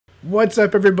What's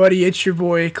up, everybody? It's your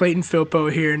boy Clayton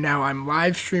Filipowicz here. Now I'm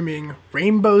live streaming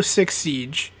Rainbow Six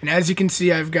Siege, and as you can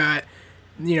see, I've got,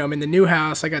 I'm in the new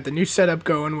house. I got the new setup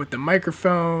going with the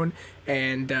microphone,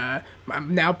 and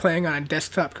I'm now playing on a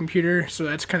desktop computer, so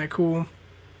that's kind of cool.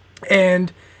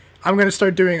 And I'm gonna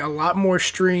start doing a lot more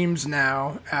streams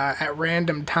now at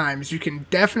random times. You can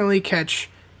definitely catch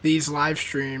these live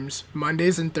streams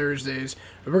Mondays and Thursdays.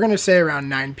 We're going to say around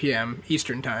 9 p.m.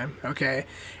 Eastern time, okay?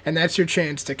 And that's your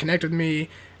chance to connect with me,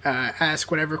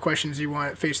 ask whatever questions you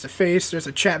want face-to-face. There's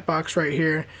a chat box right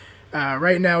here.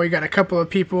 Right now we got a couple of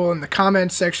people in the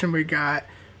comments section. We got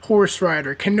Horse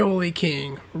Rider, Cannoli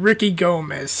King, Ricky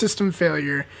Gomez, System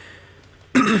Failure,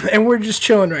 and we're just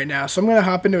chilling right now. So I'm going to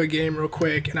hop into a game real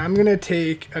quick, and I'm going to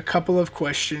take a couple of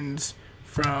questions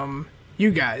from you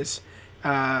guys.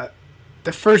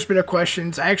 The first bit of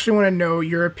questions, I actually want to know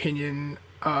your opinion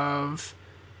of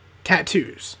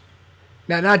tattoos.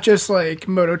 Now, not just like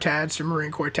moto tats or Marine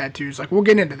Corps tattoos, like we'll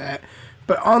get into that,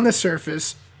 but on the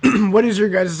surface, what is your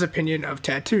guys' opinion of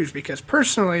tattoos? Because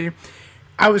personally,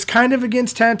 I was kind of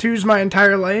against tattoos my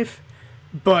entire life,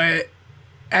 but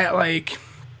at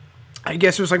I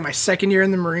guess it was like my second year in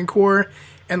the Marine Corps,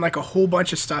 and like a whole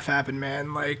bunch of stuff happened,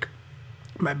 man. Like,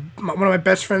 one of my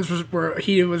best friends was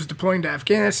deploying to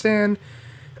Afghanistan,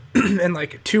 and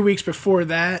like 2 weeks before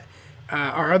that,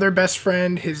 our other best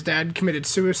friend, his dad committed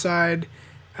suicide,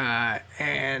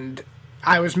 and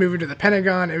I was moving to the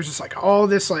Pentagon. It was just like all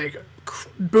this like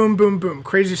boom, boom, boom,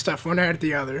 crazy stuff one after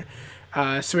the other.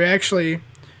 So we actually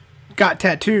got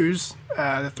tattoos,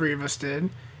 the three of us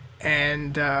did,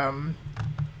 and I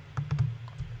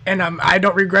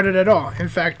don't regret it at all. In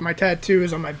fact, my tattoo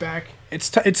is on my back.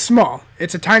 It's small.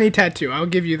 It's a tiny tattoo. I'll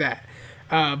give you that.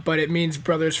 But it means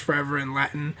brothers forever in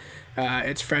Latin.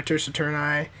 It's Frater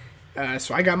Saturni.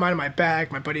 So I got mine on my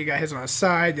back. My buddy got his on his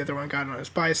side. The other one got it on his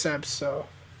biceps. So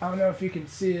I don't know if you can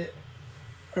see it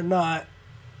or not.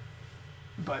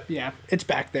 But yeah, it's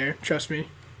back there. Trust me.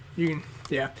 You can,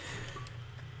 yeah.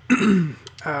 I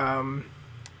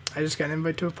just got an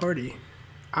invite to a party.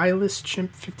 Eyeless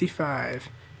Chimp 55.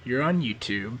 You're on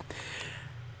YouTube.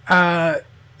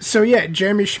 So yeah,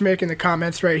 Jeremy Schmick in the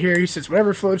comments right here, he says,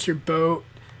 whatever floats your boat.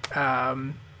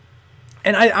 And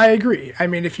I agree. I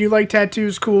mean, if you like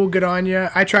tattoos, cool, good on you.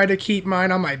 I try to keep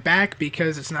mine on my back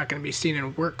because it's not going to be seen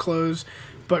in work clothes.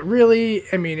 But really,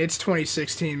 I mean, it's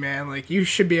 2016, man. Like, you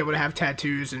should be able to have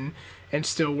tattoos and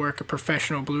still work a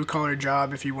professional blue-collar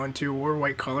job if you want to, or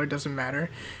white-collar, doesn't matter,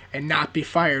 and not be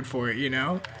fired for it, you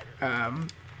know?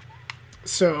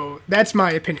 So that's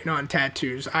my opinion on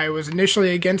tattoos. I was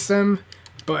initially against them,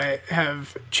 but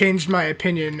have changed my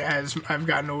opinion as I've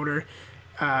gotten older.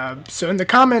 So in the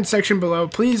comment section below,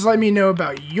 please let me know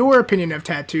about your opinion of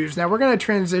tattoos. Now we're going to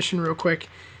transition real quick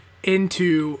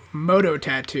into moto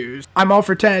tattoos. I'm all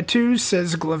for tattoos,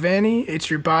 says Glavani. It's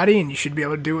your body and you should be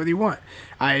able to do what you want.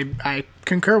 I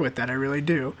concur with that, I really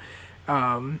do.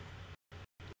 I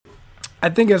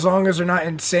think as long as they're not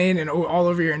insane and all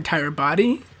over your entire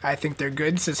body, I think they're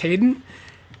good, says Hayden.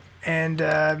 And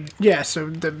yeah, so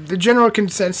the general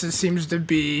consensus seems to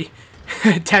be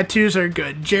tattoos are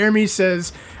good. Jeremy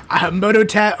says, moto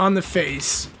tat on the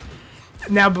face.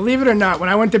 Now, believe it or not, when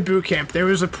I went to boot camp, there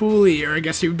was a poolee, or I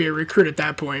guess he would be a recruit at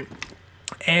that point,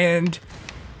 and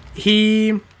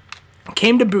he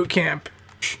came to boot camp,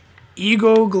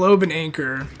 eagle, globe, and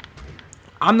anchor.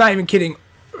 I'm not even kidding,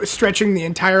 stretching the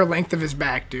entire length of his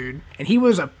back, dude. And he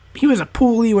was a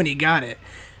poolee when he got it.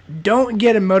 Don't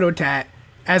get a moto tat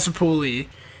as a poolee.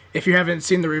 If you haven't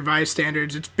seen the revised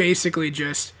standards, it's basically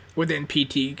just within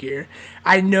PT gear.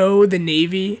 I know the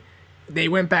Navy, they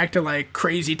went back to like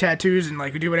crazy tattoos and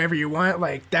like do whatever you want.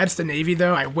 Like, that's the Navy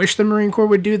though. I wish the Marine Corps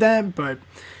would do that, but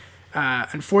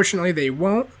unfortunately they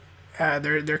won't.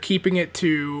 They're keeping it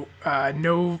to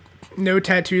no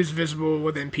tattoos visible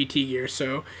within PT gear.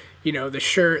 So, you know, the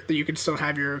shirt that you can still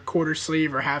have your quarter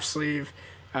sleeve or half sleeve.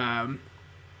 And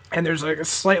there's like a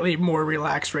slightly more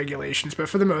relaxed regulations, but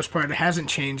for the most part, it hasn't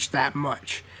changed that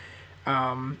much.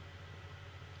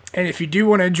 And if you do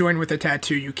want to join with a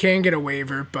tattoo, you can get a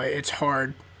waiver, but it's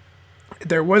hard.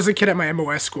 There was a kid at my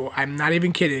MOS school, I'm not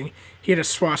even kidding, he had a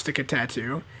swastika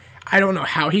tattoo. I don't know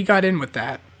how he got in with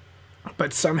that,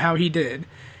 but somehow he did.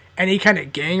 Any kind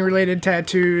of gang-related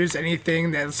tattoos,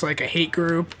 anything that's like a hate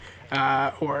group,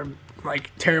 or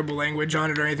like terrible language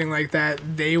on it or anything like that,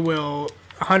 they will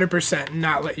 100%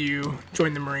 not let you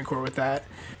join the Marine Corps with that.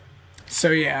 So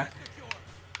yeah.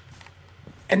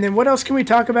 And then what else can we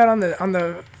talk about on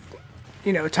the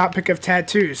topic of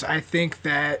tattoos? I think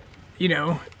that,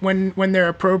 when they're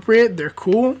appropriate, they're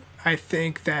cool. I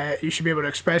think that you should be able to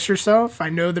express yourself. I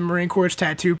know the Marine Corps'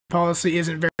 tattoo policy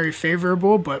isn't very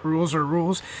favorable, but rules are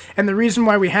rules. And the reason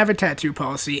why we have a tattoo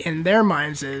policy in their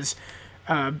minds is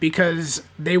because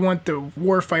they want the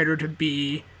warfighter to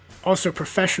be also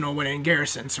professional when in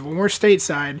garrison. So when we're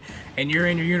stateside and you're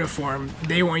in your uniform,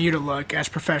 they want you to look as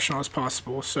professional as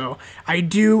possible. So I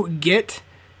do get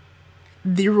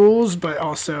the rules, but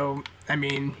also, I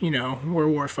mean, you know, we're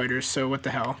warfighters, so what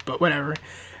the hell, but whatever.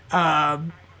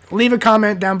 Leave a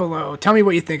comment down below. Tell me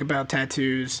what you think about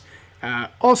tattoos.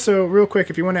 Also, real quick,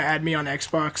 if you want to add me on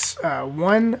Xbox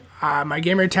One, my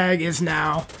gamer tag is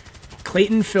now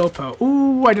Clayton Filipowicz.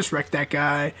 Ooh, I just wrecked that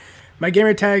guy. My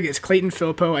gamer tag is Clayton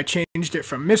Filipowicz. I changed it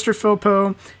from Mr.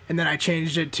 Filipowicz, and then I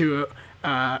changed it to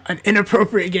an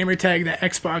inappropriate gamer tag that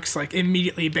Xbox like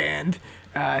immediately banned.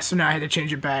 So now I had to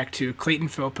change it back to Clayton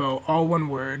Filipowicz, all one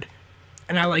word,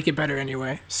 and I like it better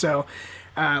anyway. So,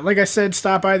 like I said,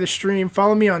 stop by the stream.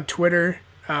 Follow me on Twitter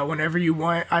whenever you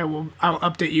want. I'll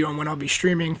update you on when I'll be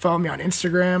streaming. Follow me on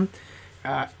Instagram.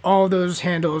 All those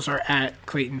handles are at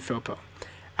Clayton Filipowicz.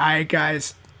 All right,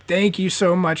 guys. Thank you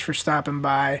so much for stopping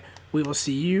by. We will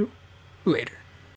see you later.